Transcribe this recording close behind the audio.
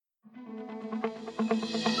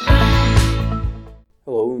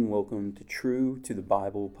welcome to True to the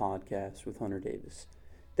Bible podcast with Hunter Davis.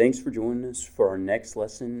 Thanks for joining us for our next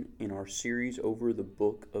lesson in our series over the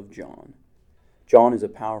book of John. John is a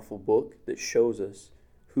powerful book that shows us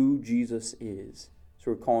who Jesus is.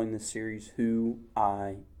 So we're calling this series Who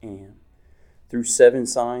I Am. Through 7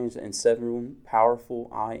 signs and 7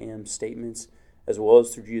 powerful I am statements, as well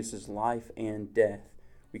as through Jesus' life and death,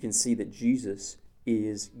 we can see that Jesus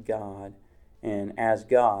is God. And as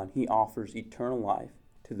God, He offers eternal life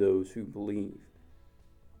to those who believe.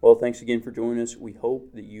 Well, thanks again for joining us. We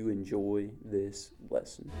hope that you enjoy this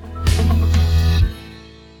lesson.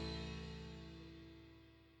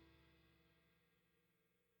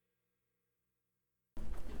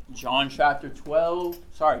 John chapter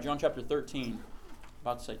 13.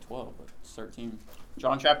 About to say 12, but it's 13.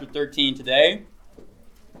 John chapter 13 today.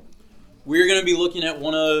 We're going to be looking at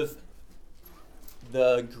one of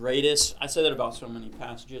the greatest, I say that about so many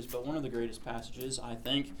passages, but one of the greatest passages, I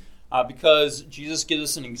think, because Jesus gives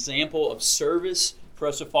us an example of service for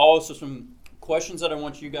us to follow. So some questions that I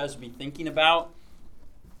want you guys to be thinking about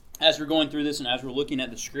as we're going through this and as we're looking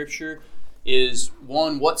at the scripture is,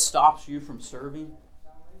 one, what stops you from serving?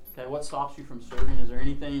 Okay, what stops you from serving? Is there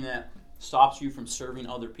anything that stops you from serving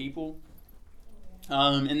other people?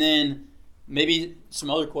 And then maybe some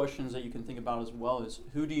other questions that you can think about as well is,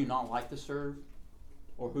 who do you not like to serve?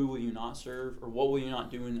 Or who will you not serve? Or what will you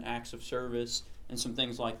not do in acts of service? And some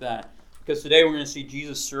things like that. Because today we're going to see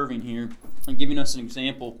Jesus serving here and giving us an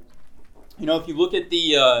example. You know, if you look at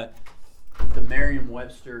the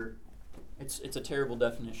Merriam-Webster, it's a terrible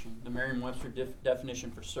definition. The Merriam-Webster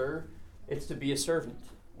definition for serve, it's to be a servant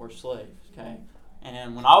or slave. Okay,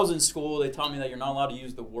 and when I was in school, they taught me that you're not allowed to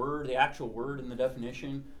use the actual word in the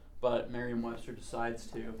definition, but Merriam-Webster decides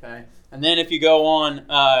to, okay? And then if you go on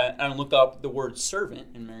and look up the word servant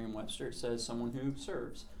in Merriam-Webster, it says someone who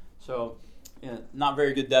serves. So, not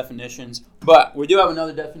very good definitions. But we do have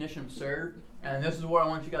another definition of serve, and this is what I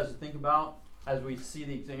want you guys to think about as we see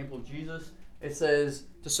the example of Jesus. It says,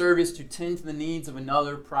 to serve is to tend to the needs of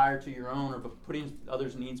another prior to your own, or putting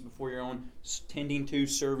others' needs before your own, tending to,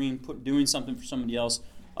 serving, doing something for somebody else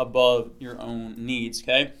above your own needs,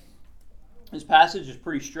 okay? This passage is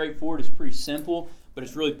pretty straightforward. It's pretty simple, but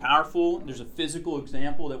it's really powerful. There's a physical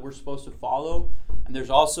example that we're supposed to follow, and there's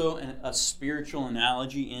also a spiritual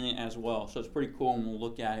analogy in it as well. So it's pretty cool, and we'll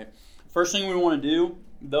look at it. First thing we want to do,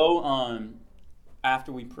 though,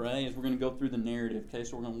 after we pray, is we're going to go through the narrative. Okay,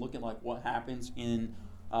 so we're going to look at like what happens in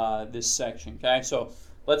this section. Okay, so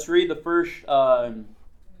let's read the first. Well,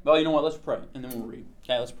 you know what? Let's pray, and then we'll read.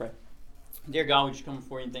 Okay, let's pray. Dear God, we just come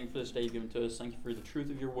before you and thank you for this day you've given to us. Thank you for the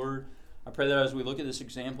truth of your word. I pray that as we look at this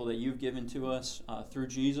example that you've given to us through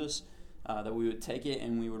Jesus, that we would take it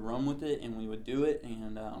and we would run with it and we would do it,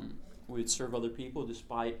 and we would serve other people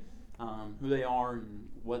despite who they are and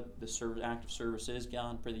what the act of service is.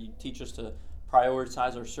 God, I pray that you teach us to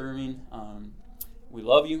prioritize our serving. We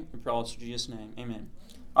love you. We pray all this in Jesus' name. Amen.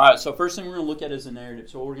 All right, so first thing we're going to look at is the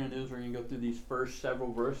narrative. So what we're going to do is we're going to go through these first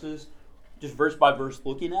several verses, just verse by verse,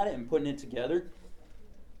 looking at it and putting it together.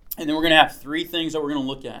 And then we're going to have 3 things that we're going to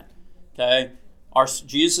look at. Okay,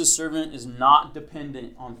 Jesus' servant is not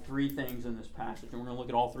dependent on 3 things in this passage. And we're going to look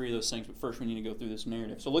at all 3 of those things, but first we need to go through this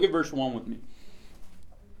narrative. So look at verse 1 with me.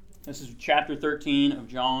 This is chapter 13 of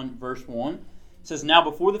John, verse 1. It says, Now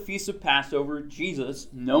before the feast of Passover, Jesus,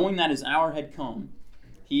 knowing that his hour had come,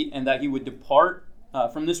 and that he would depart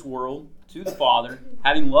from this world to the Father,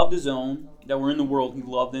 having loved his own that were in the world, he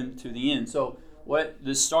loved them to the end. So what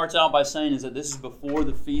this starts out by saying is that this is before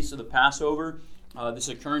the feast of the Passover. This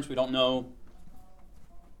occurrence, we don't know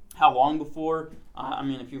how long before. I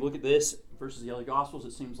mean, if you look at this versus the other Gospels,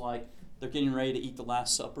 it seems like they're getting ready to eat the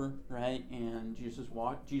Last Supper, right? And Jesus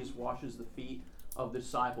washes the feet of the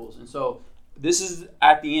disciples. And so this is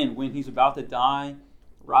at the end when he's about to die,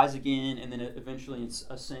 rise again, and then eventually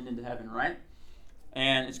ascend into heaven, right?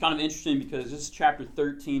 And it's kind of interesting because this is chapter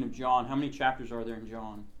 13 of John. How many chapters are there in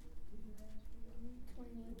John?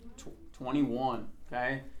 21,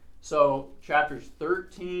 okay? So chapters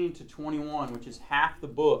 13 to 21, which is half the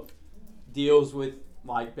book, deals with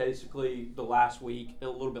like basically the last week, a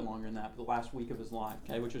little bit longer than that, but the last week of his life,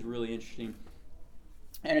 okay, which is really interesting.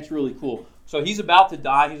 And it's really cool. So he's about to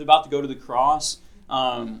die. He's about to go to the cross.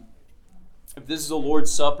 If this is the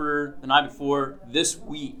Lord's Supper the night before, this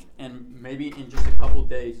week, and maybe in just a couple of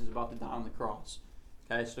days, he's about to die on the cross.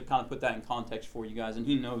 Okay, so to kind of put that in context for you guys, and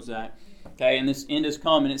he knows that. Okay, and this end has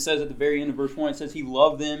come, and it says at the very end of verse 1, it says he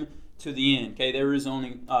loved them to the end. Okay, there is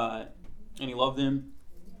only, and he loved them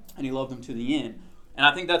to the end. And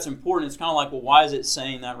I think that's important. It's kind of like, well, why is it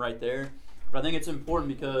saying that right there? But I think it's important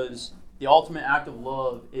because the ultimate act of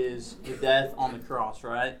love is the death on the cross,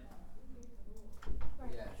 right?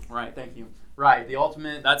 Right, thank you. Right,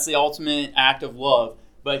 that's the ultimate act of love.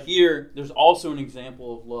 But here, there's also an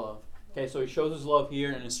example of love. Okay, so he shows his love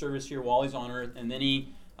here and his service here while he's on earth, and then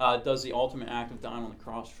he does the ultimate act of dying on the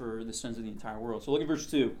cross for the sins of the entire world. So look at verse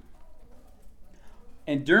 2.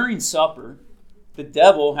 And during supper, the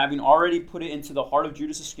devil, having already put it into the heart of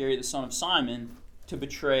Judas Iscariot, the son of Simon, to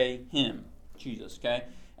betray him, Jesus, okay?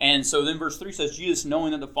 And so then verse 3 says, Jesus,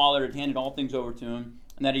 knowing that the Father had handed all things over to him,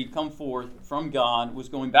 and that he'd come forth from God, was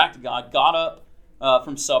going back to God, got up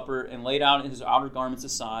from supper and laid out his outer garments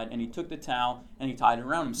aside, and he took the towel and he tied it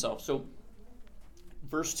around himself. So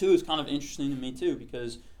verse 2 is kind of interesting to me too,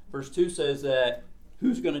 because verse 2 says that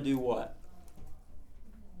who's going to do what?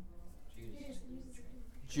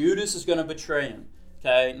 Judas is going to betray him.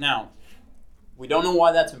 Okay, now, we don't know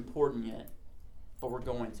why that's important yet, but we're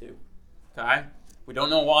going to. Okay? We don't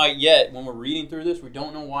know why yet. When we're reading through this, we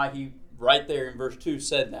don't know why he, right there in verse 2,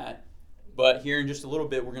 said that. But here in just a little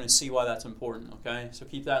bit, we're going to see why that's important. Okay? So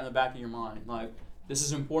keep that in the back of your mind. Like, this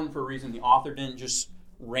is important for a reason. The author didn't just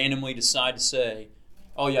randomly decide to say,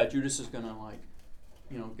 oh yeah, Judas is going to, like,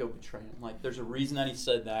 go betray him. Like, there's a reason that he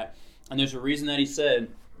said that. And there's a reason that he said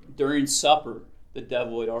during supper, the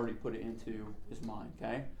devil had already put it into his mind,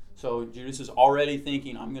 okay? So Judas is already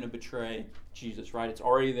thinking, I'm going to betray Jesus, right? It's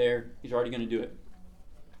already there. He's already going to do it.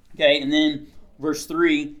 Okay, and then verse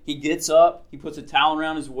 3, he gets up, he puts a towel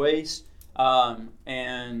around his waist,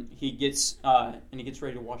 and he gets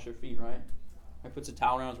ready to wash their feet, right? He puts a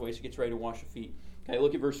towel around his waist, he gets ready to wash their feet. Okay,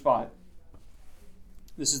 look at verse 5.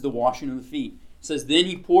 This is the washing of the feet. It says, then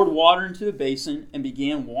he poured water into the basin and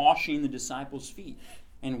began washing the disciples' feet,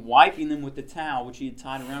 and wiping them with the towel which he had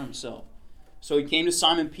tied around himself. So he came to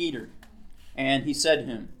Simon Peter, and he said to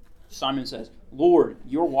him, Simon says, Lord,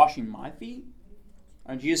 you're washing my feet?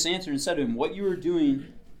 And Jesus answered and said to him, what you are doing,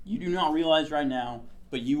 you do not realize right now,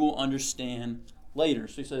 but you will understand later.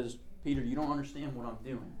 So he says, Peter, you don't understand what I'm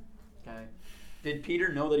doing. Okay? Did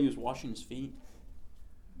Peter know that he was washing his feet?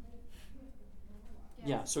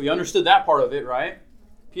 Yeah, so he understood that part of it, right?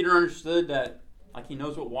 Peter understood that, like, he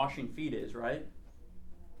knows what washing feet is, right?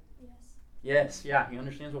 Yes, yeah, he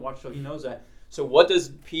understands what washing, so he knows that. So what does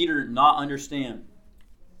Peter not understand?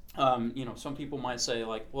 Some people might say,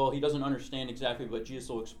 like, well, he doesn't understand exactly, but Jesus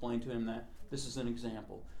will explain to him that this is an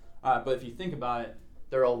example. But if you think about it,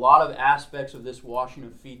 there are a lot of aspects of this washing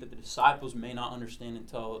of feet that the disciples may not understand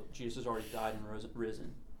until Jesus has already died and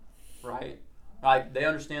risen, right? Like, they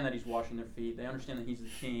understand that he's washing their feet. They understand that he's the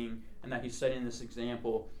king and that he's setting this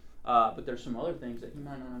example. But there's some other things that he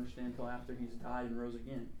might not understand until after he's died and rose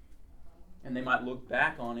again. And they might look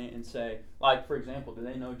back on it and say, like, for example, do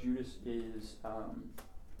they know Judas is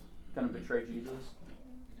going to betray Jesus?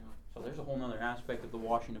 So there's a whole other aspect of the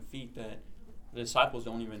washing of feet that the disciples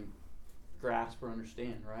don't even grasp or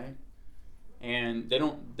understand, right? And they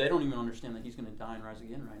don't even understand that he's going to die and rise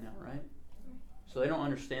again right now, right? So they don't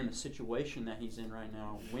understand the situation that he's in right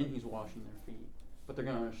now when he's washing their feet. But they're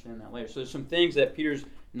going to understand that later. So there's some things that Peter's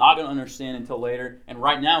not going to understand until later, and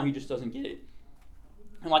right now he just doesn't get it.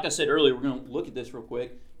 And like I said earlier, we're going to look at this real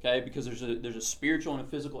quick, okay? Because there's a spiritual and a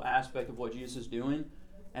physical aspect of what Jesus is doing,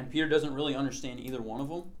 and Peter doesn't really understand either one of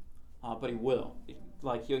them, but he will.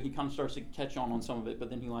 Like he kind of starts to catch on some of it,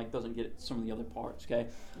 but then he doesn't get some of the other parts, okay?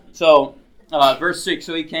 So verse 6,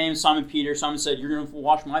 so he came, Simon Peter. Simon said, "You're going to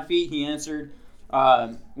wash my feet?" He answered,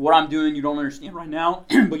 "What I'm doing you don't understand right now,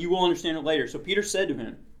 but you will understand it later." So Peter said to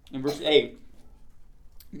him in verse 8,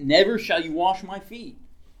 "Never shall you wash my feet."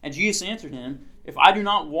 And Jesus answered him, "If I do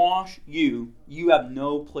not wash you, you have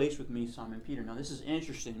no place with me, Simon Peter." Now this is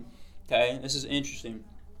interesting, okay? This is interesting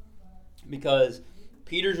because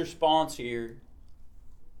Peter's response here,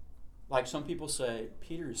 like some people say,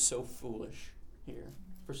 Peter is so foolish here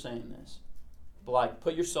for saying this. But like,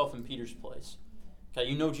 put yourself in Peter's place. Okay,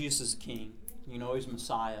 you know Jesus is king. You know he's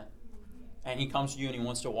Messiah. And he comes to you and he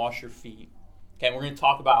wants to wash your feet. Okay, we're going to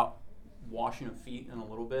talk about washing of feet in a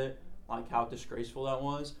little bit, like how disgraceful that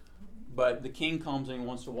was. But the king comes and he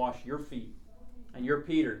wants to wash your feet. And you're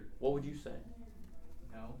Peter. What would you say?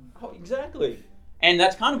 No. Oh, exactly. And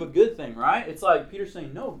that's kind of a good thing, right? It's like Peter's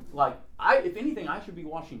saying, no, like, if anything, I should be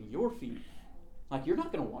washing your feet. Like, you're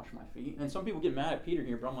not going to wash my feet. And some people get mad at Peter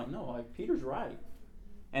here, but I'm like, no, like, Peter's right.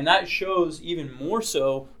 And that shows even more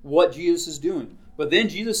so what Jesus is doing. But then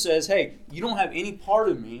Jesus says, hey, you don't have any part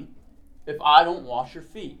of me if I don't wash your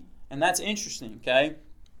feet. And that's interesting, okay?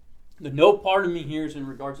 The no part of me here is in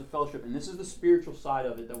regards to fellowship. And this is the spiritual side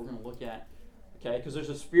of it that we're going to look at, okay? Because there's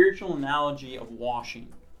a spiritual analogy of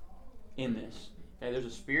washing in this. Okay, there's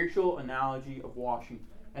a spiritual analogy of washing.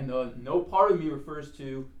 And the no part of me refers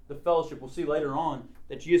to the fellowship. We'll see later on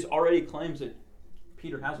that Jesus already claims that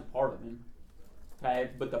Peter has a part of him.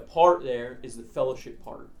 Okay, but the part there is the fellowship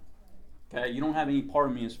part. Okay, you don't have any part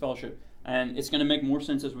of me as fellowship. And it's going to make more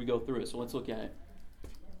sense as we go through it. So let's look at it.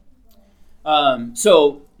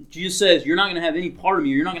 So Jesus says, you're not going to have any part of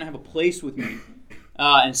me. You're not going to have a place with me.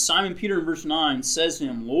 And Simon Peter in verse 9 says to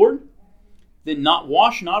him, Lord, then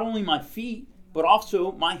wash not only my feet, but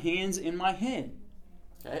also my hands and my head.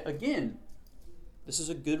 Okay, again, this is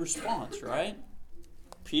a good response, right?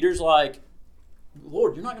 Peter's like,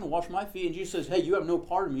 Lord, you're not going to wash my feet. And Jesus says, hey, you have no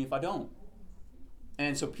part of me if I don't.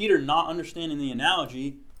 And so Peter, not understanding the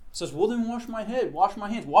analogy, says, well, then wash my head, wash my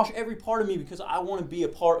hands, wash every part of me because I want to be a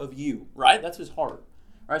part of you, right? That's his heart.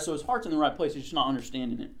 All right, so his heart's in the right place. He's just not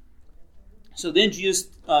understanding it. So then Jesus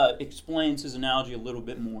explains his analogy a little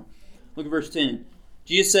bit more. Look at verse 10.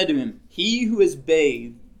 Jesus said to him, he who is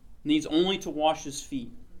bathed needs only to wash his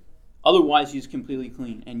feet. Otherwise, he is completely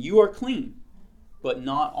clean. And you are clean, but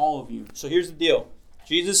not all of you. So here's the deal.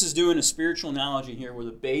 Jesus is doing a spiritual analogy here where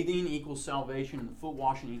the bathing equals salvation and the foot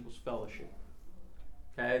washing equals fellowship.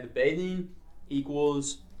 Okay, the bathing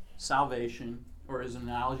equals salvation, or is an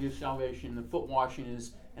analogy of salvation. The foot washing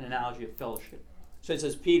is an analogy of fellowship. So it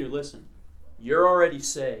says, Peter, listen, you're already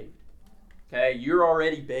saved. Okay, you're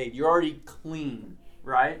already bathed. You're already clean,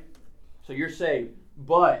 right? So you're saved,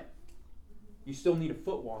 but you still need a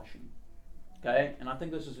foot washing. Okay, and I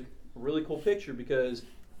think this is a really cool picture because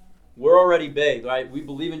we're already bathed, right? We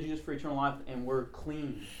believe in Jesus for eternal life and we're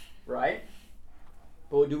clean, right?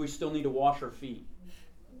 But do we still need to wash our feet?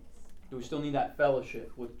 Do we still need that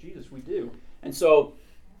fellowship with Jesus? We do. And so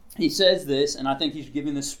he says this, and I think he's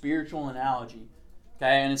giving this spiritual analogy.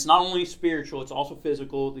 Okay, and it's not only spiritual, it's also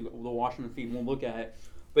physical, the washing of the feet, and we'll look at it.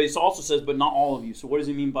 But it also says, but not all of you. So what does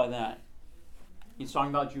he mean by that? He's talking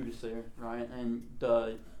about Judas there, right? And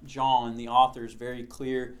John, the author, is very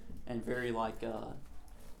clear and very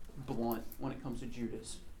blunt when it comes to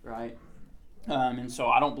Judas, right? And so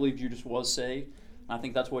I don't believe Judas was saved. I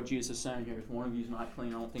think that's what Jesus is saying here. If one of you is not clean,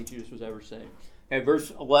 I don't think Judas was ever saved. Okay,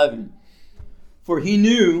 verse 11. For he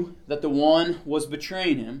knew that the one was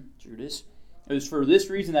betraying him, Judas. It was for this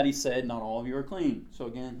reason that he said, not all of you are clean. So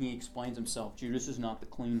again, he explains himself. Judas is not the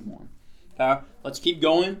clean one. Okay, let's keep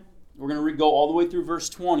going. We're going to go all the way through verse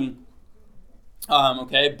 20.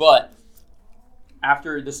 But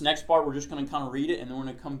after this next part, we're just going to kind of read it, and then we're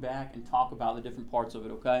going to come back and talk about the different parts of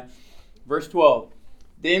it, okay? Verse 12.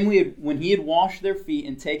 Then when he had washed their feet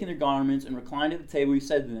and taken their garments and reclined at the table, he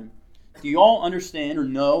said to them, do you all understand or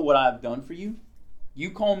know what I have done for you?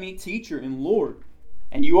 You call me teacher and Lord,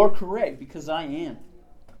 and you are correct because I am.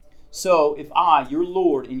 So if I, your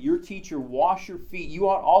Lord and your teacher, wash your feet, you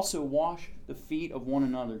ought also wash the feet of one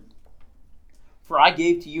another. For I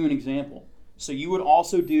gave to you an example, so you would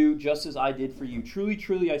also do just as I did for you. Truly,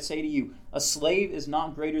 truly, I say to you, a slave is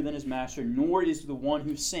not greater than his master, nor is the one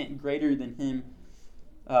who sent greater than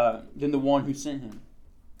the one who sent him.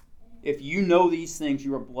 If you know these things,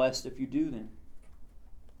 you are blessed if you do them.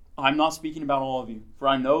 I'm not speaking about all of you, for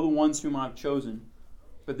I know the ones whom I've chosen.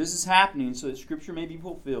 But this is happening so that Scripture may be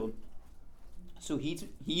fulfilled. So he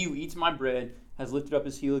who eats my bread has lifted up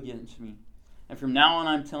his heel against me. And from now on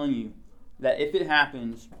I'm telling you that if it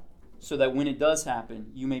happens, so that when it does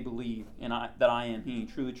happen, you may believe that I am he.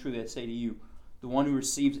 Truly, truly, I say to you, the one who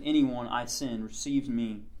receives anyone I send receives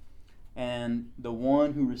me. And the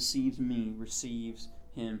one who receives me receives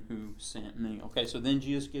him who sent me. Okay, so then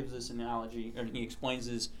Jesus gives this analogy, or he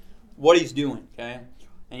explains what he's doing, okay?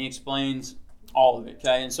 And he explains all of it,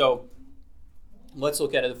 okay? And so let's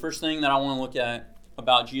look at it. The first thing that I want to look at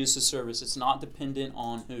about Jesus' service, it's not dependent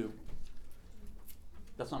on who.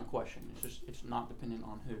 That's not a question. It's not dependent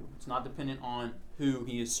on who. It's not dependent on who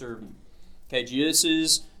he is serving. Okay,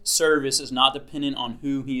 Jesus' service is not dependent on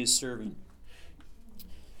who he is serving.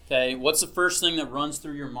 Okay, what's the first thing that runs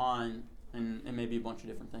through your mind? And it may be a bunch of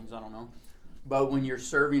different things, I don't know. But when you're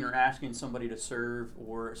serving or asking somebody to serve,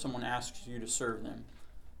 or someone asks you to serve them,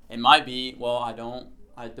 it might be, well, I don't.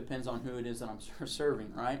 It depends on who it is that I'm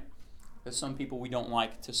serving, right? Because some people we don't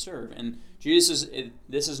like to serve. And this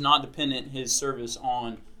is not dependent, his service,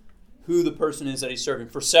 on who the person is that he's serving,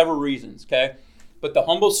 for several reasons, okay? But the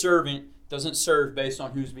humble servant doesn't serve based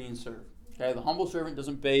on who's being served, okay? The humble servant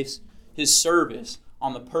doesn't base his service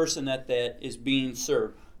on the person that is being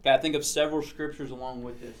served. Okay, I think of several scriptures along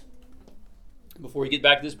with this. Before we get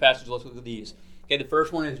back to this passage, let's look at these. Okay, the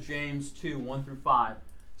first one is James 2, 1 through 5. It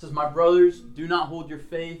says, my brothers, do not hold your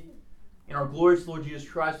faith in our glorious Lord Jesus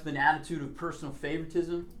Christ with an attitude of personal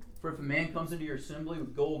favoritism. For if a man comes into your assembly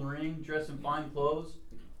with gold ring, dressed in fine clothes,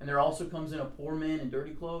 and there also comes in a poor man in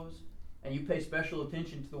dirty clothes, and you pay special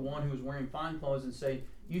attention to the one who is wearing fine clothes and say,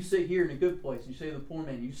 you sit here in a good place, and you say to the poor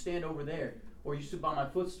man, you stand over there, or you sit by my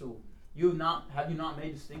footstool, Have you not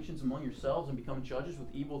made distinctions among yourselves and become judges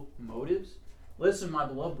with evil motives? Listen, my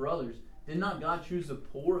beloved brothers, did not God choose the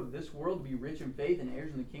poor of this world to be rich in faith and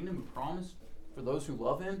heirs in the kingdom who promised for those who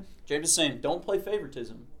love him? James is saying, don't play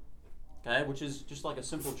favoritism, okay, which is just like a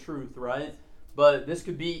simple truth, right? But this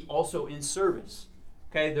could be also in service,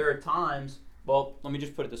 okay? There are times, well, let me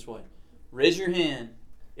just put it this way. Raise your hand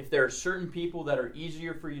if there are certain people that are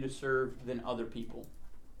easier for you to serve than other people.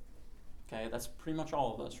 Okay, that's pretty much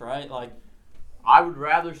all of us, right? Like, I would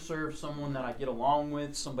rather serve someone that I get along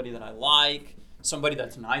with, somebody that I like, somebody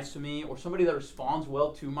that's nice to me, or somebody that responds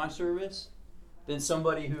well to my service than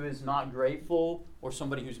somebody who is not grateful, or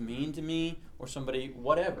somebody who's mean to me, or somebody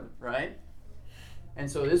whatever, right? And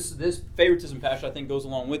so this favoritism passage, I think, goes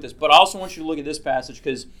along with this. But I also want you to look at this passage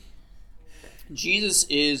because Jesus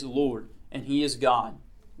is Lord, and he is God,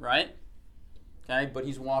 right? Okay, but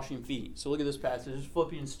he's washing feet. So look at this passage. This is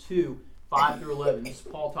Philippians 2, 5 through 11. This is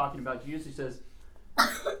Paul talking about Jesus. He says,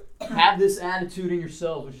 have this attitude in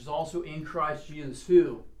yourselves, which is also in Christ Jesus,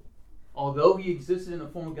 who, although he existed in the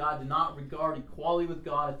form of God, did not regard equality with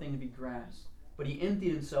God a thing to be grasped. But he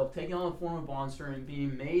emptied himself, taking on the form of a bondservant,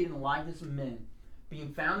 being made in the likeness of men.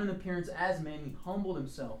 Being found in appearance as man, he humbled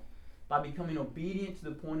himself by becoming obedient to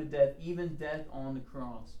the point of death, even death on the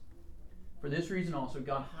cross. For this reason also,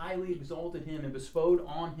 God highly exalted him and bestowed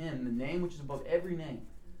on him the name which is above every name,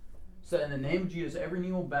 so that in the name of Jesus every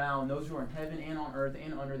knee will bow, and those who are in heaven and on earth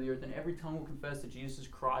and under the earth, and every tongue will confess that Jesus is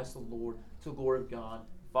Christ the Lord, to the glory of God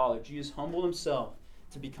the Father. Jesus humbled himself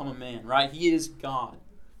to become a man, right? He is God.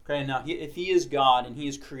 Okay, now if he is God and he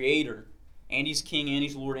is creator, and he's king and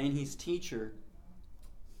he's Lord and he's teacher,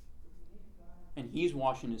 and he's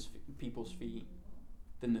washing his people's feet,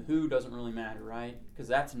 then the who doesn't really matter, right? Because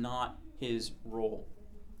that's not his role.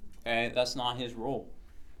 Okay, that's not his role.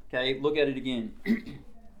 Okay, look at it again.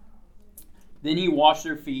 Then he washed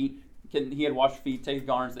their feet. He had washed their feet, take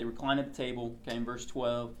garments. They reclined at the table. Okay, in verse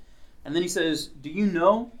 12. And then he says, do you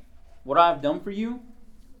know what I have done for you?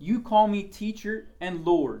 You call me teacher and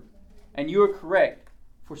Lord, and you are correct,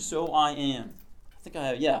 for so I am. I think I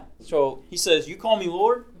have, yeah. So he says, you call me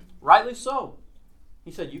Lord? Rightly so.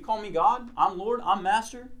 He said, you call me God? I'm Lord? I'm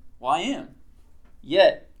Master? Well, I am.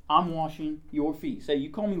 Yet, I'm washing your feet. Say, you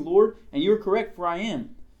call me Lord, and you're correct, for I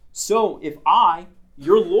am. So, if I,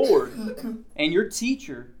 your Lord, and your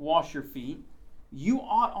teacher wash your feet, you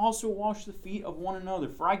ought also wash the feet of one another.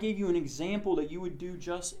 For I gave you an example that you would do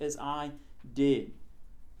just as I did.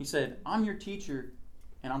 He said, I'm your teacher,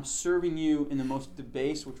 and I'm serving you in the most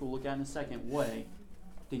debased, which we'll look at in a second, way.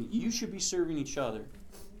 Then you should be serving each other.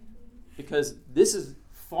 Because this is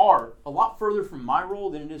a lot further from my role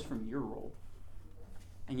than it is from your role.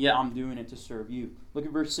 And yet I'm doing it to serve you. Look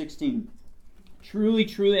at verse 16. Truly,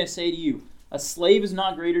 truly, I say to you, a slave is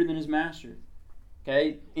not greater than his master.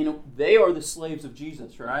 Okay? They are the slaves of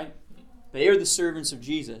Jesus, right? They are the servants of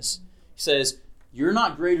Jesus. He says, you're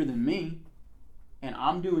not greater than me, and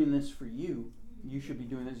I'm doing this for you. You should be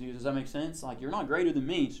doing this. Does that make sense? Like, you're not greater than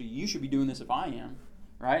me, so you should be doing this if I am.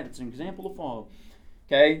 Right? It's an example to follow.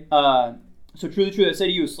 Okay? So truly, truly, I say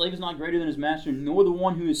to you, a slave is not greater than his master, nor the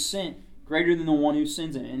one who is sent greater than the one who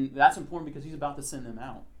sends him. And that's important because he's about to send them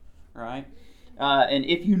out. Right? And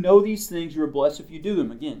if you know these things, you are blessed if you do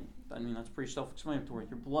them. Again, I mean, that's pretty self-explanatory.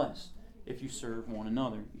 You're blessed if you serve one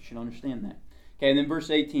another. You should understand that. Okay, and then verse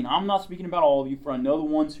 18. I'm not speaking about all of you, for I know the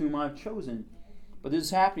ones whom I have chosen. But this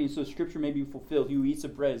is happening so Scripture may be fulfilled. He who eats the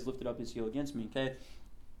bread has lifted up his heel against me. Okay?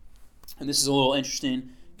 And this is a little interesting,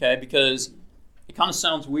 okay, because it kind of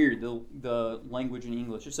sounds weird, the language in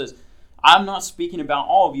English. It says, I'm not speaking about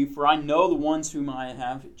all of you, for I know the ones whom I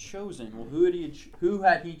have chosen. Well, who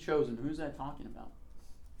had he chosen? Who's that talking about?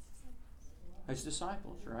 His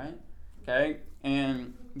disciples, right? Okay,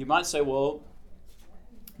 and you might say, well,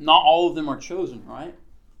 not all of them are chosen, right?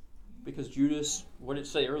 Because Judas, what did it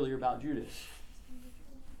say earlier about Judas?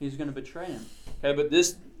 He's going to betray him. Okay,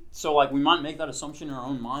 but we might make that assumption in our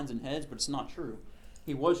own minds and heads, but it's not true.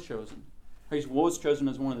 He was chosen. He was chosen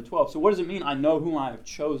as one of the 12. So what does it mean, I know whom I have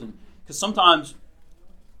chosen? Because sometimes,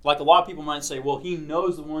 like a lot of people might say, well, he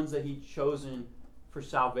knows the ones that he's chosen for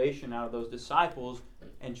salvation out of those disciples,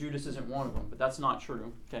 and Judas isn't one of them. But that's not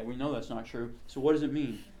true. Okay, we know that's not true. So what does it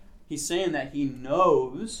mean? He's saying that he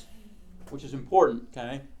knows, which is important,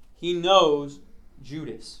 okay? He knows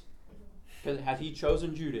Judas. Because had he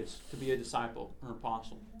chosen Judas to be a disciple or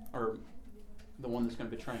apostle, or the one that's going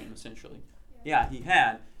to betray him, essentially? Yeah, he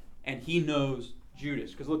had. And he knows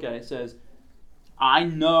Judas. Because look at it. It says, I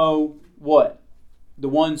know what? The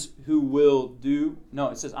ones who will do. No,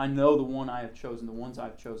 it says, I know the one I have chosen, the ones I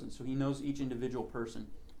have chosen. So he knows each individual person.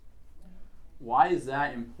 Why is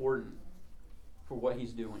that important for what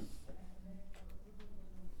he's doing?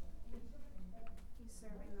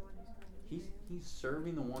 He's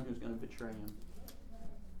serving the one who's going to betray him.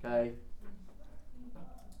 Okay?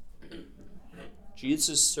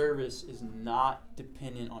 Jesus' service is not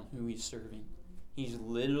dependent on who he's serving. He's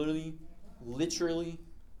literally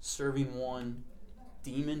serving one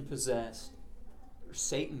demon-possessed, or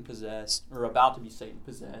Satan-possessed, or about to be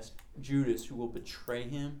Satan-possessed, Judas, who will betray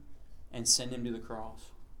him and send him to the cross.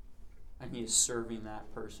 And he is serving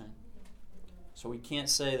that person. So we can't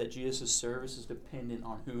say that Jesus' service is dependent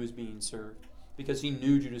on who is being served, because he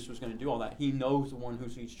knew Judas was going to do all that. He knows the one who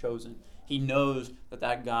he's chosen. He knows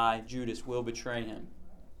that guy, Judas, will betray him.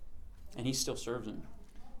 And he still serves him.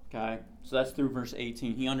 Okay? So that's through verse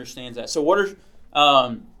 18. He understands that. So what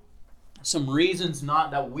are some reasons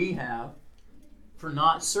not that we have for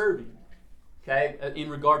not serving? Okay? In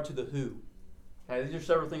regard to the who. Okay? These are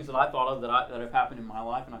several things that I thought of that have happened in my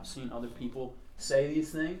life, and I've seen other people say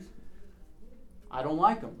these things. I don't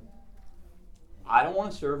like them. I don't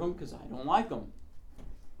want to serve them because I don't like them.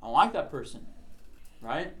 I don't like that person.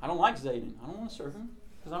 Right? I don't like Zayden. I don't want to serve him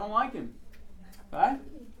because I don't like him. Right?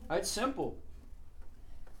 It's simple.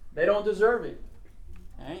 They don't deserve it.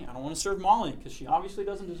 Okay? I don't want to serve Molly because she obviously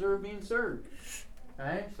doesn't deserve being served.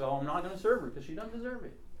 Okay? So I'm not going to serve her because she doesn't deserve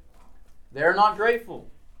it. They're not grateful.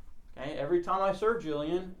 Okay? Every time I serve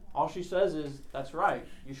Jillian, all she says is, "That's right.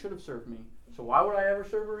 You should have served me. So why would I ever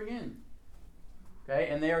serve her again?" Okay?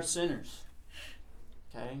 And they are sinners.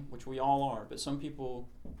 Okay, which we all are, but some people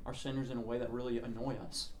are sinners in a way that really annoy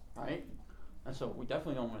us, right? And so we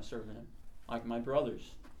definitely don't want to serve them, like my brothers.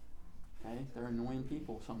 Okay, they're annoying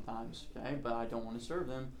people sometimes. Okay, but I don't want to serve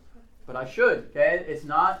them, but I should. Okay, it's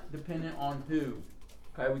not dependent on who.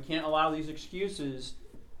 Okay, we can't allow these excuses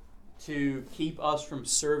to keep us from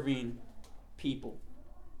serving people.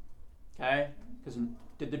 Okay, because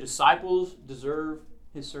did the disciples deserve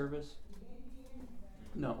his service?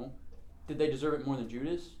 No. Did they deserve it more than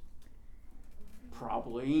Judas?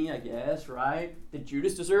 Probably, I guess, right? Did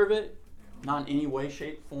Judas deserve it? Not in any way,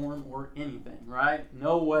 shape, form, or anything, right?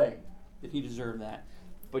 No way did he deserve that.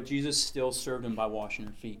 But Jesus still served him by washing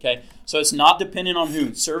their feet, okay? So it's not dependent on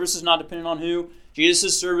who. Service is not dependent on who.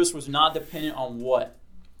 Jesus' service was not dependent on what.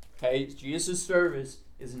 Okay? Jesus' service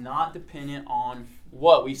is not dependent on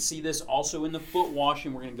what. We see this also in the foot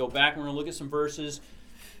washing. We're going to go back and we're going to look at some verses.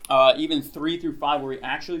 Even 3 through 5, where he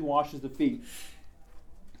actually washes the feet.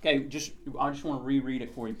 Okay, I just want to reread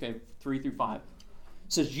it for you. Okay, 3 through 5. It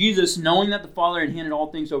says, Jesus, knowing that the Father had handed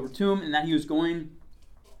all things over to him, and that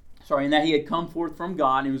that he had come forth from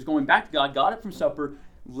God, and he was going back to God, got up from supper,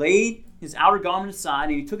 laid his outer garment aside,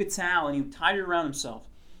 and he took a towel and he tied it around himself.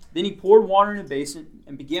 Then he poured water in a basin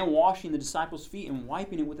and began washing the disciples' feet and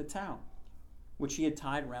wiping it with a towel, which he had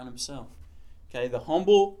tied around himself. Okay, the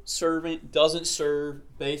humble servant doesn't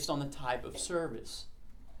serve based on the type of service.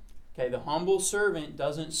 Okay, the humble servant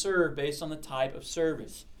doesn't serve based on the type of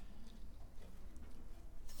service.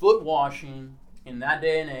 Foot washing in that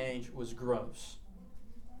day and age was gross.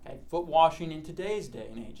 Okay, foot washing in today's day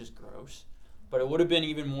and age is gross, but it would have been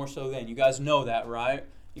even more so then. You guys know that, right?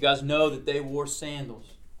 You guys know that they wore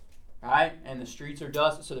sandals, right? And the streets are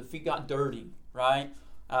dusty, so the feet got dirty, right?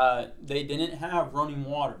 They didn't have running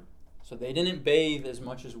water. So they didn't bathe as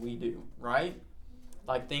much as we do, right?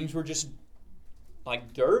 Like things were just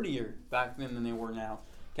like dirtier back then than they were now.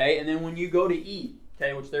 Okay, and then when you go to eat,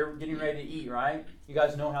 okay, which they're getting ready to eat, right? You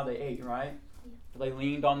guys know how they ate, right? They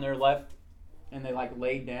leaned on their left and they like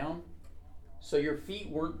laid down. So your feet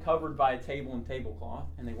weren't covered by a table and tablecloth,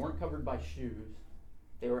 and they weren't covered by shoes.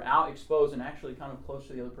 They were out exposed and actually kind of close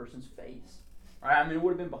to the other person's face. Right? I mean, it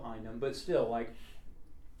would have been behind them, but still, like,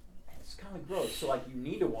 it's kind of gross. So, like, you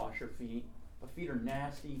need to wash your feet, but feet are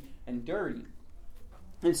nasty and dirty.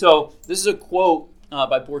 And so, this is a quote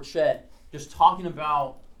by Borchet, just talking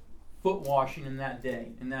about foot washing in that day,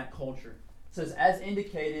 in that culture. It says, as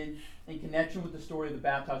indicated in connection with the story of the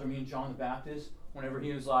baptizer, meaning John the Baptist, whenever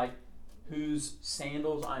he was like, whose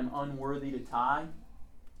sandals I'm unworthy to tie,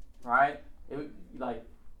 right? It, like,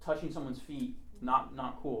 touching someone's feet,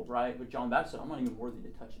 not cool, right? But John the Baptist said, I'm not even worthy to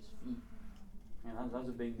touch his feet. Man, that was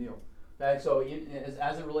a big deal. So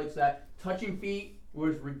as it relates to that, touching feet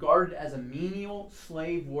was regarded as a menial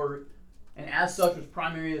slave work, and as such was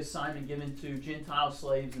primarily an assignment given to Gentile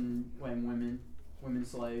slaves and women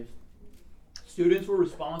slaves. Students were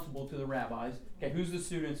responsible to the rabbis. Okay, who's the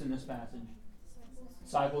students in this passage?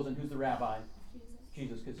 Disciples, and who's the rabbi?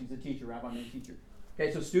 Jesus, because he's the teacher. Rabbi means teacher.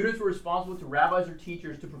 Okay, so students were responsible to rabbis or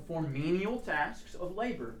teachers to perform menial tasks of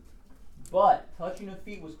labor. But touching of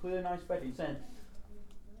feet was clearly not expected. He's saying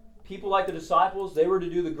people like the disciples, they were to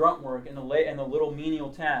do the grunt work and the little menial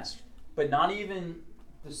tasks. But not even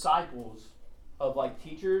disciples of like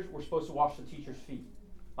teachers were supposed to wash the teacher's feet.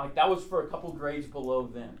 Like that was for a couple grades below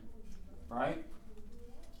them, right?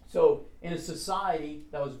 So in a society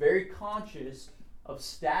that was very conscious of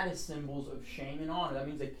status symbols of shame and honor, that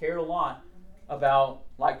means they cared a lot about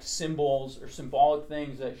like symbols or symbolic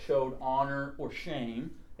things that showed honor or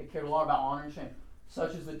shame. They cared a lot about honor and shame,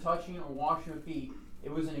 such as the touching or washing of feet.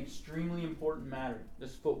 It was an extremely important matter,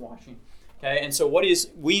 this foot washing. Okay, and so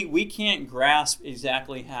we can't grasp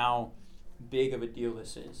exactly how big of a deal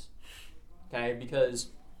this is. Okay, because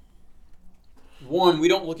one, we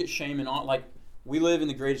don't look at shame and honor like we live in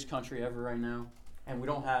the greatest country ever right now, and we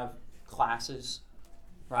don't have classes,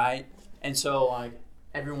 right? And so like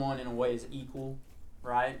everyone in a way is equal,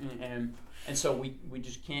 right? And so we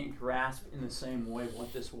just can't grasp in the same way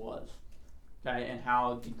what this was, okay, and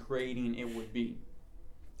how degrading it would be.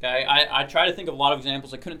 Okay, I try to think of a lot of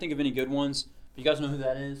examples. I couldn't think of any good ones. You guys know who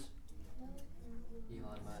that is?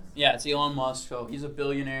 Elon Musk. Yeah, it's Elon Musk. So he's a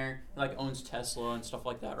billionaire. He like owns Tesla and stuff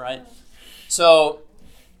like that, right? So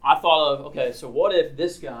I thought of, okay, so what if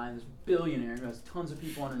this guy, this billionaire who has tons of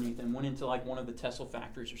people underneath him, went into like one of the Tesla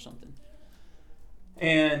factories or something.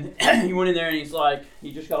 And he went in there and he's like,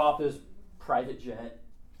 he just got off his private jet,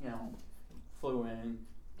 flew in,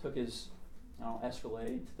 took his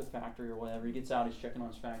Escalade to the factory or whatever. He gets out, he's checking on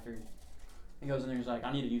his factory. He goes in there, he's like,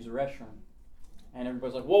 I need to use the restroom. And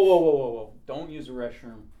everybody's like, whoa, don't use the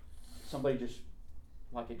restroom. Somebody just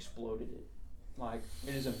like exploded it. Like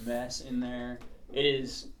it is a mess in there. It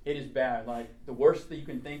is bad. Like the worst that you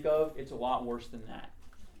can think of, it's a lot worse than that.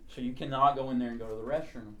 So you cannot go in there and go to the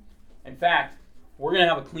restroom. In fact, we're going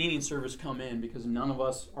to have a cleaning service come in because none of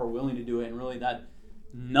us are willing to do it. And really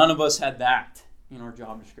none of us had that in our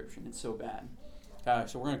job description. It's so bad.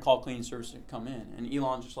 So we're going to call cleaning service to come in. And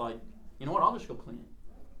Elon's just like, you know what, I'll just go clean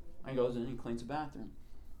it. And he goes in and he cleans the bathroom.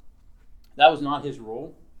 That was not his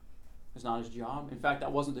role. It's not his job. In fact,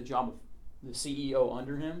 that wasn't the job of the CEO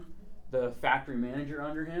under him, the factory manager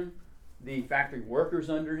under him, the factory workers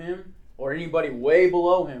under him, or anybody way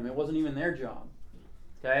below him. It wasn't even their job.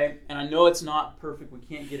 Okay? And I know it's not perfect. We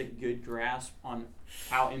can't get a good grasp on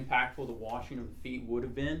how impactful the washing of the feet would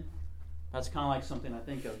have been. That's kind of like something I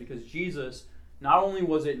think of. Because Jesus, not only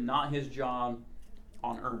was it not his job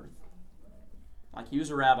on earth, like he was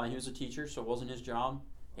a rabbi, he was a teacher, so it wasn't his job.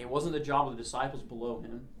 It wasn't the job of the disciples below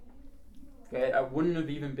him. Okay, it wouldn't have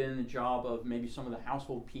even been the job of maybe some of the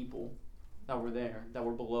household people that were there, that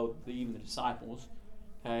were below even the disciples.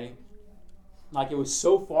 Okay, like it was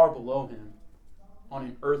so far below him on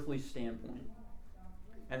an earthly standpoint.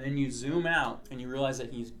 And then you zoom out and you realize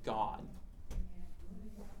that he's God.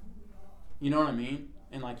 You know what I mean?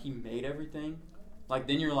 And like he made everything. Like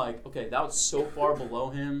then you're like, okay, that was so far below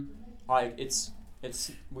him. Like it's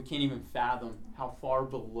we can't even fathom how far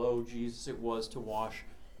below Jesus it was to wash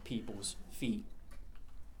people's feet.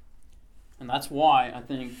 And that's why I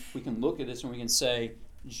think we can look at this and we can say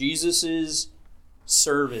Jesus'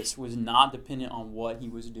 service was not dependent on what he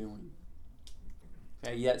was doing.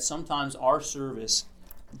 Okay, yet sometimes our service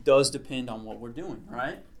does depend on what we're doing,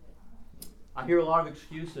 right? I hear a lot of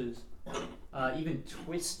excuses, even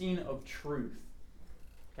twisting of truth.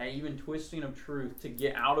 Okay, even twisting of truth to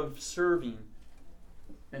get out of serving.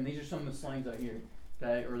 And these are some of the slangs I hear,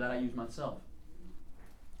 okay, or that I use myself.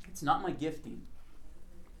 It's not my gifting.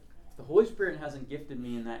 The Holy Spirit hasn't gifted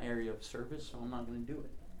me in that area of service, so I'm not going to do it.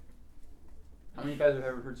 How many of you guys have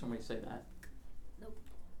ever heard somebody say that? Nope.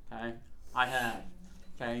 Okay, I have.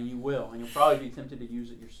 Okay, and you will, and you'll probably be tempted to use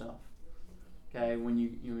it yourself. Okay,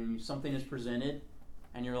 when something is presented,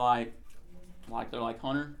 and you're like they're like,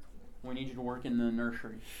 Hunter, we need you to work in the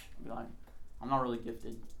nursery. You'll be like, I'm not really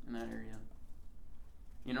gifted in that area.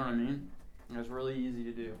 You know what I mean? And it's really easy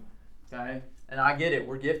to do. Okay? And I get it.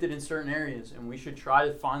 We're gifted in certain areas, and we should try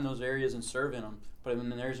to find those areas and serve in them. But when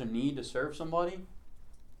there's a need to serve somebody,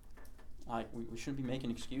 like we shouldn't be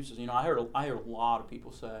making excuses. I heard a lot of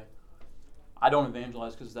people say, I don't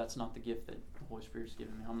evangelize because that's not the gift that the Holy Spirit's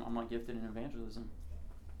given me. I'm not gifted in evangelism.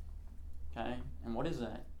 Okay? And what is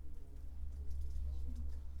that?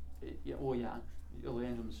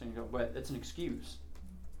 Evangelism, but it's an excuse.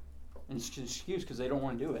 And it's an excuse because they don't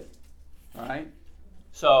want to do it. All right?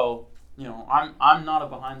 So, I'm not a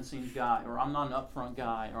behind-the-scenes guy, or I'm not an upfront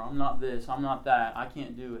guy, or I'm not this, I'm not that. I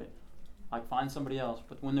can't do it. Like, find somebody else.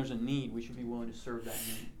 But when there's a need, we should be willing to serve that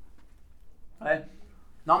need. Okay?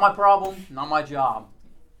 Not my problem, not my job.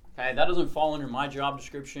 Okay? That doesn't fall under my job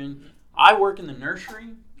description. I work in the nursery.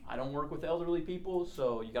 I don't work with elderly people,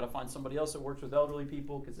 so you got to find somebody else that works with elderly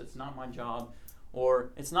people because it's not my job,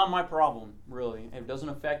 or it's not my problem, really. It doesn't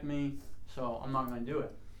affect me, so I'm not going to do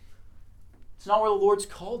it. It's not where the Lord's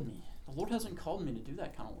called me. The Lord hasn't called me to do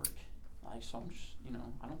that kind of work. so I'm just,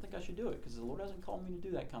 I don't think I should do it because the Lord hasn't called me to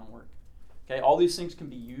do that kind of work. Okay, all these things can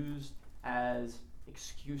be used as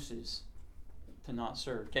excuses to not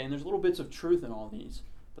serve. Okay, and there's little bits of truth in all these,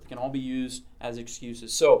 but they can all be used as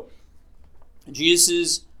excuses. So,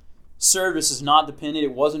 Jesus' service is not dependent.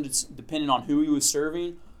 It wasn't dependent on who he was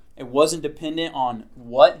serving. It wasn't dependent on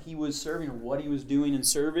what he was serving or what he was doing in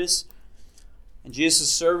service. And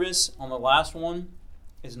Jesus' service, on the last one,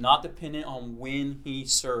 is not dependent on when he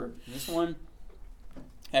served. And this one,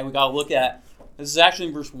 okay, we got to look at. This is actually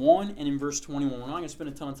in verse 1 and in verse 21. We're not going to spend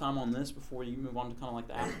a ton of time on this before you move on to kind of like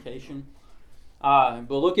the application. But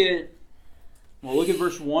we'll look at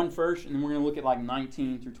verse 1 first, and then we're going to look at like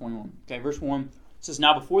 19 through 21. Okay, verse 1 says,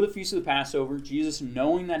 Now before the feast of the Passover, Jesus,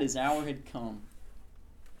 knowing that his hour had come,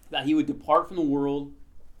 that he would depart from the world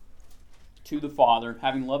to the Father,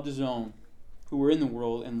 having loved his own who were in the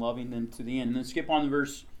world and loving them to the end. And then skip on to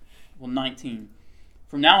verse 19.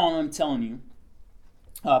 From now on, I'm telling you,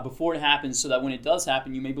 before it happens, so that when it does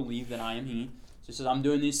happen, you may believe that I am he. So he says, I'm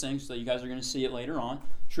doing these things so that you guys are going to see it later on.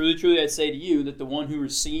 Truly, truly, I say to you that the one who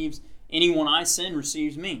receives anyone I send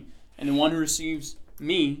receives me. And the one who receives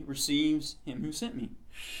me receives him who sent me.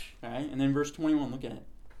 Okay? And then verse 21, look at it.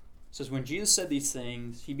 It says, when Jesus said these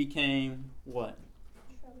things, he became what?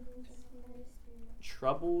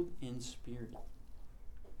 Troubled in spirit.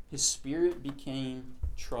 His spirit became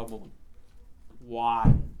troubled.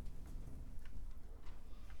 Why?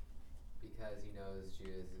 Because he knows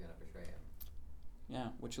Judas is going to betray him. Yeah,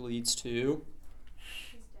 which leads to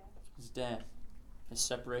his death. His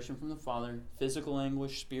separation from the Father, physical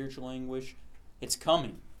anguish, spiritual anguish. It's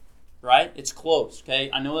coming, right? It's close, okay?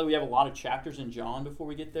 I know that we have a lot of chapters in John before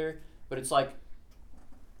we get there, but it's like,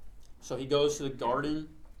 so he goes to the Garden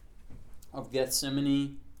of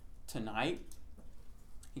Gethsemane tonight.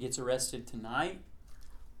 He gets arrested tonight,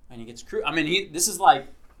 and he gets this is like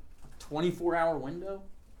a 24-hour window,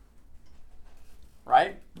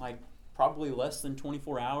 right? Like probably less than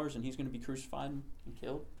 24 hours, and he's going to be crucified and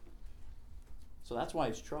killed. So that's why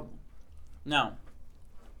he's troubled. Now,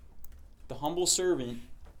 the humble servant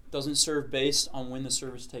doesn't serve based on when the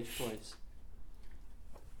service takes place.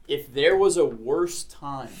 If there was a worse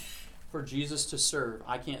time for Jesus to serve,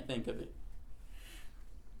 I can't think of it.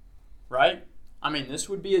 Right? I mean, this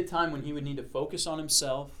would be a time when he would need to focus on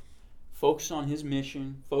himself, focus on his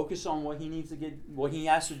mission, focus on what he needs to get, what he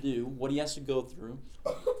has to do, what he has to go through.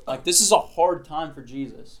 Like, this is a hard time for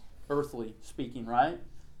Jesus, earthly speaking, right?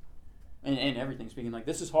 And everything speaking. Like,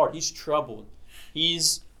 this is hard. He's troubled.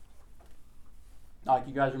 He's, like,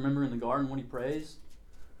 you guys remember in the garden when he prays?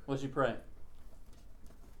 What does he pray?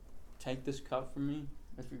 Take this cup from me,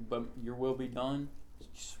 but your will be done.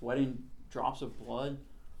 Sweating drops of blood.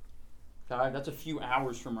 Okay, that's a few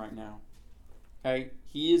hours from right now. Okay,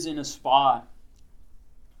 he is in a spot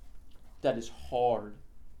that is hard,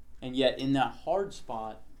 and yet in that hard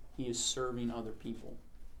spot, he is serving other people.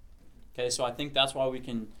 Okay, so I think that's why we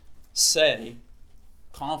can say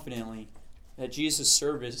confidently that Jesus'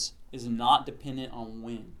 service is not dependent on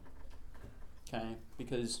when. Okay,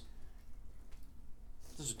 because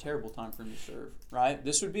this is a terrible time for him to serve, right?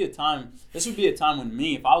 This would be a time when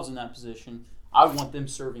me, if I was in that position, I would want them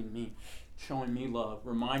serving me, showing me love,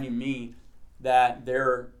 reminding me that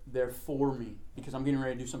they're for me because I'm getting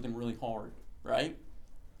ready to do something really hard, right?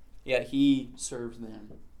 Yet he serves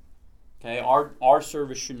them. Okay, our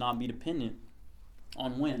service should not be dependent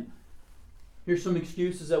on when. Here's some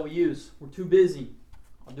excuses that we use. We're too busy.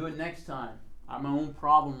 I'll do it next time. I have my own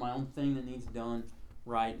problem, my own thing that needs done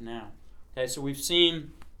right now. Okay, so we've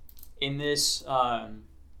seen in this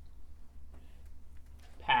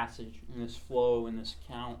passage, in this flow, in this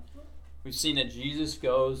account, we've seen that Jesus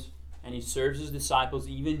goes and he serves his disciples,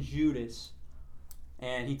 even Judas,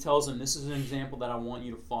 and he tells them, this is an example that I want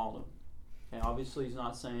you to follow. Okay, obviously he's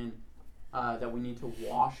not saying that we need to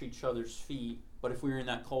wash each other's feet, but if we were in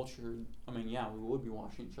that culture, I mean, yeah, we would be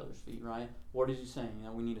washing each other's feet, right? What is he saying?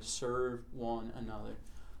 That we need to serve one another.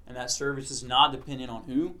 And that service is not dependent on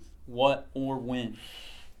who, what, or when.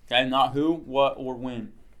 Okay, not who, what, or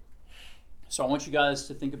when. So I want you guys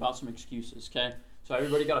to think about some excuses, okay? So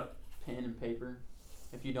everybody got a pen and paper?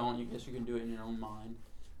 If you don't, I guess you can do it in your own mind.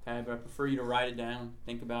 Okay, but I prefer you to write it down,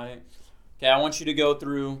 think about it. Okay, I want you to go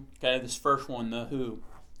through, okay, this first one, the who.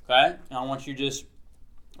 Okay, and I want you to just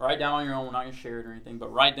write down on your own. We're not going to share it or anything,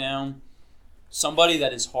 but write down somebody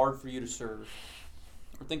that is hard for you to serve.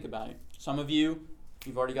 Or think about it. Some of you,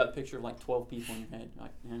 you've already got a picture of like 12 people in your head.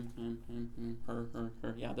 Like him,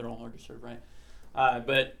 her. Yeah, they're all hard to serve, right?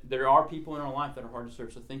 But there are people in our life that are hard to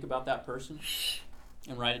serve. So think about that person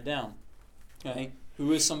and write it down. Okay?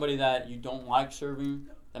 Who is somebody that you don't like serving,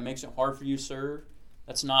 that makes it hard for you to serve,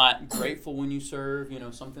 that's not grateful when you serve,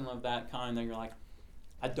 something of that kind that you're like,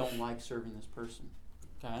 I don't like serving this person.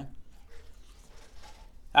 Okay?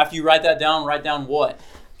 After you write that down, write down what?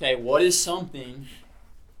 Okay, what is something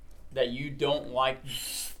that you don't like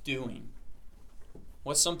doing?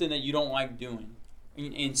 What's something that you don't like doing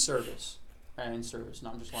in service? In service,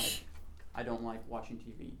 not just like, I don't like watching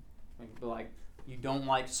TV. But like, you don't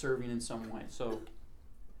like serving in some way. So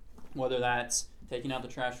whether that's taking out the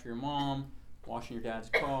trash for your mom, washing your dad's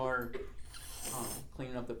car,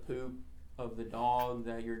 cleaning up the poop of the dog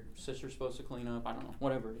that your sister's supposed to clean up, I don't know,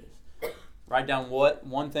 whatever it is. Write down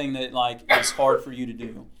one thing that like is hard for you to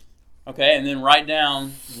do. Okay, and then write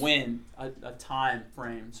down when, a time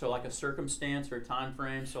frame. So like a circumstance or a time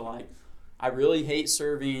frame. So like, I really hate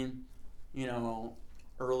serving,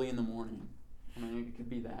 early in the morning. I mean, it could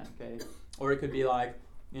be that, okay? Or it could be like,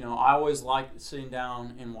 I always like sitting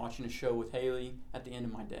down and watching a show with Haley at the end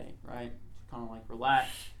of my day, right? Kind of like relax,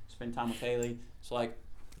 spend time with Haley. So like,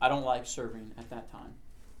 I don't like serving at that time.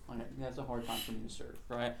 Like, that's a hard time for me to serve,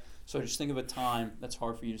 right? So just think of a time that's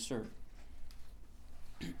hard for you to serve.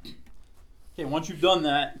 Okay, once you've done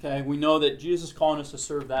that, okay, we know that Jesus is calling us to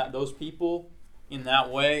serve those people in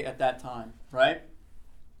that way at that time, right?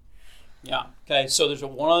 Yeah, okay, so there's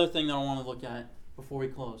one other thing that I want to look at before we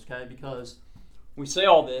close, okay? Because we say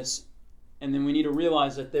all this, and then we need to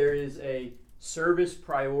realize that there is a service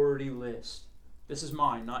priority list. This is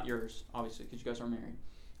mine, not yours, obviously, because you guys are married.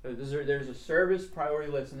 There's a service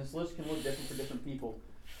priority list, and this list can look different for different people.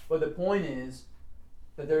 But the point is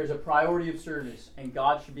that there is a priority of service, and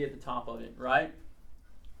God should be at the top of it, right?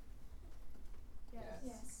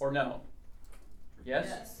 Yes. Or no? Yes?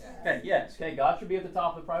 Yes. Okay, yes. Okay, God should be at the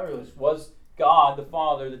top of the priority list. Was God, the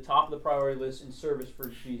Father, the top of the priority list in service for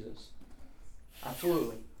Jesus?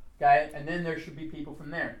 Absolutely. Okay, and then there should be people from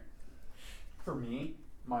there. For me,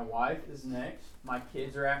 my wife is next. My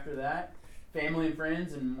kids are after that. Family and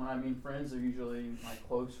friends, and when I mean friends, they're usually my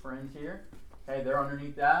close friends here. Okay, they're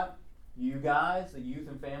underneath that. You guys, the youth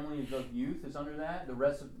and family of youth is under that. The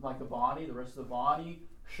rest of the rest of the body,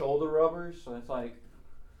 shoulder rubbers. So it's like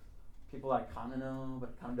people I kind of know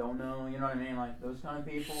but kind of don't know. You know what I mean? Like those kind of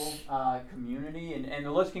people. Community, and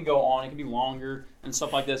the list can go on. It can be longer and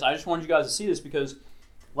stuff like this. I just wanted you guys to see this because,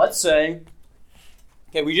 let's say,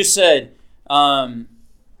 okay, we just said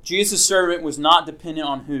Jesus' servant was not dependent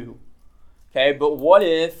on who. Okay, but what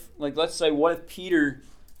if, what if Peter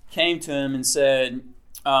came to him and said,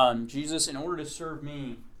 Jesus, in order to serve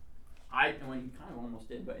me, he kind of almost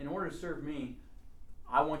did, but in order to serve me,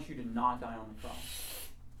 I want you to not die on the cross.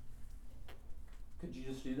 Could you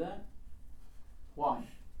just do that? Why?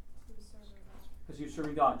 Because he was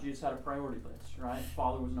serving God. Jesus had a priority list, right?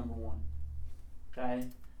 Father was number one. Okay?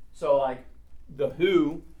 So, the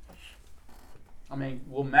who,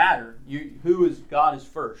 will matter. God is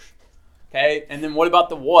first. Okay, and then what about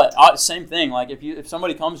the what? Same thing. Like if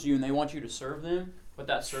somebody comes to you and they want you to serve them, but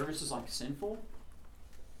that service is sinful,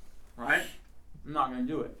 right? I'm not going to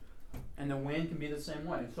do it. And the when can be the same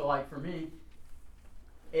way. So for me,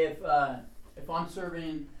 if I'm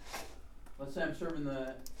serving, let's say I'm serving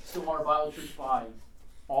the Stillwater Bible Church body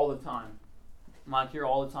all the time. I'm here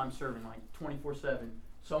all the time serving, 24/7.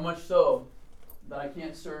 So much so that I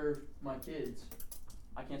can't serve my kids.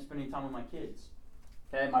 I can't spend any time with my kids.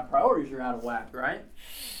 Okay, my priorities are out of whack, right?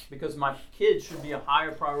 Because my kids should be a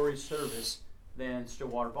higher priority service than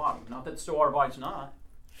Stillwater Body. Not that Stillwater Body's not,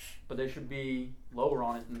 but they should be lower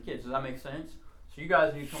on it than the kids. Does that make sense? So you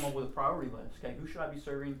guys need to come up with a priority list. Okay, who should I be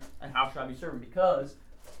serving and how should I be serving? Because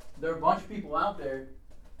there are a bunch of people out there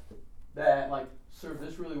that serve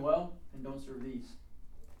this really well and don't serve these.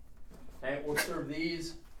 Okay, or serve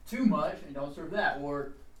these too much and don't serve that,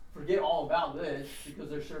 or forget all about this because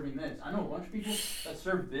they're serving this. I know a bunch of people that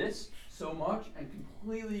serve this so much and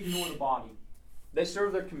completely ignore the body. They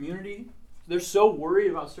serve their community. They're so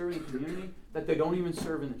worried about serving the community that they don't even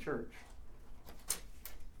serve in the church.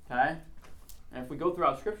 Okay? And if we go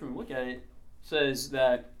throughout Scripture and we look at it, it says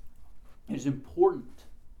that it is important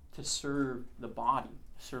to serve the body,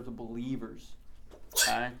 serve the believers.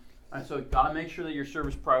 Okay? And so you've got to make sure that your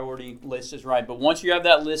service priority list is right. But once you have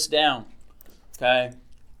that list down, okay,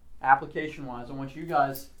 application-wise, I want you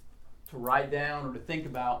guys to write down or to think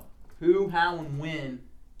about who, how, and when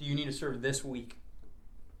do you need to serve this week?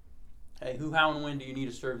 Okay, who, how, and when do you need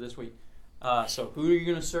to serve this week? So who are you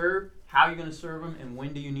going to serve, how are you going to serve them, and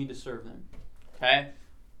when do you need to serve them? Okay?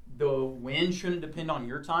 The when shouldn't depend on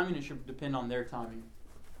your timing. It should depend on their timing.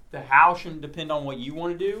 The how shouldn't depend on what you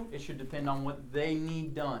want to do. It should depend on what they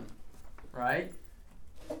need done. Right?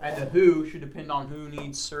 And the who should depend on who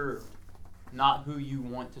needs served, not who you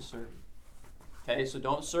want to serve. Okay, so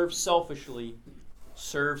don't serve selfishly.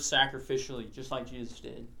 serve sacrificially, just like Jesus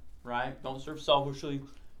did, right? Don't serve selfishly,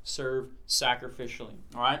 serve sacrificially,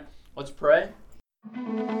 all right? Let's pray.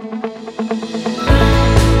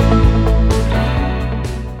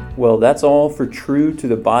 Well, that's all for True to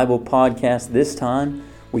the Bible podcast this time.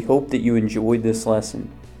 We hope that you enjoyed this lesson.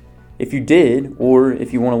 If you did, or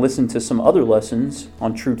if you want to listen to some other lessons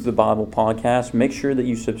on True to the Bible podcast, make sure that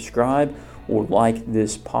you subscribe or like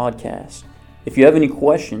this podcast. If you have any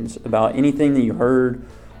questions about anything that you heard,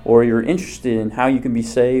 or you're interested in how you can be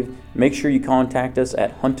saved, make sure you contact us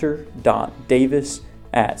at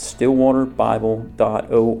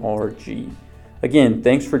hunter.davis@stillwaterbible.org. Again,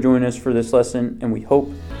 thanks for joining us for this lesson, and we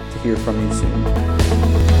hope to hear from you soon.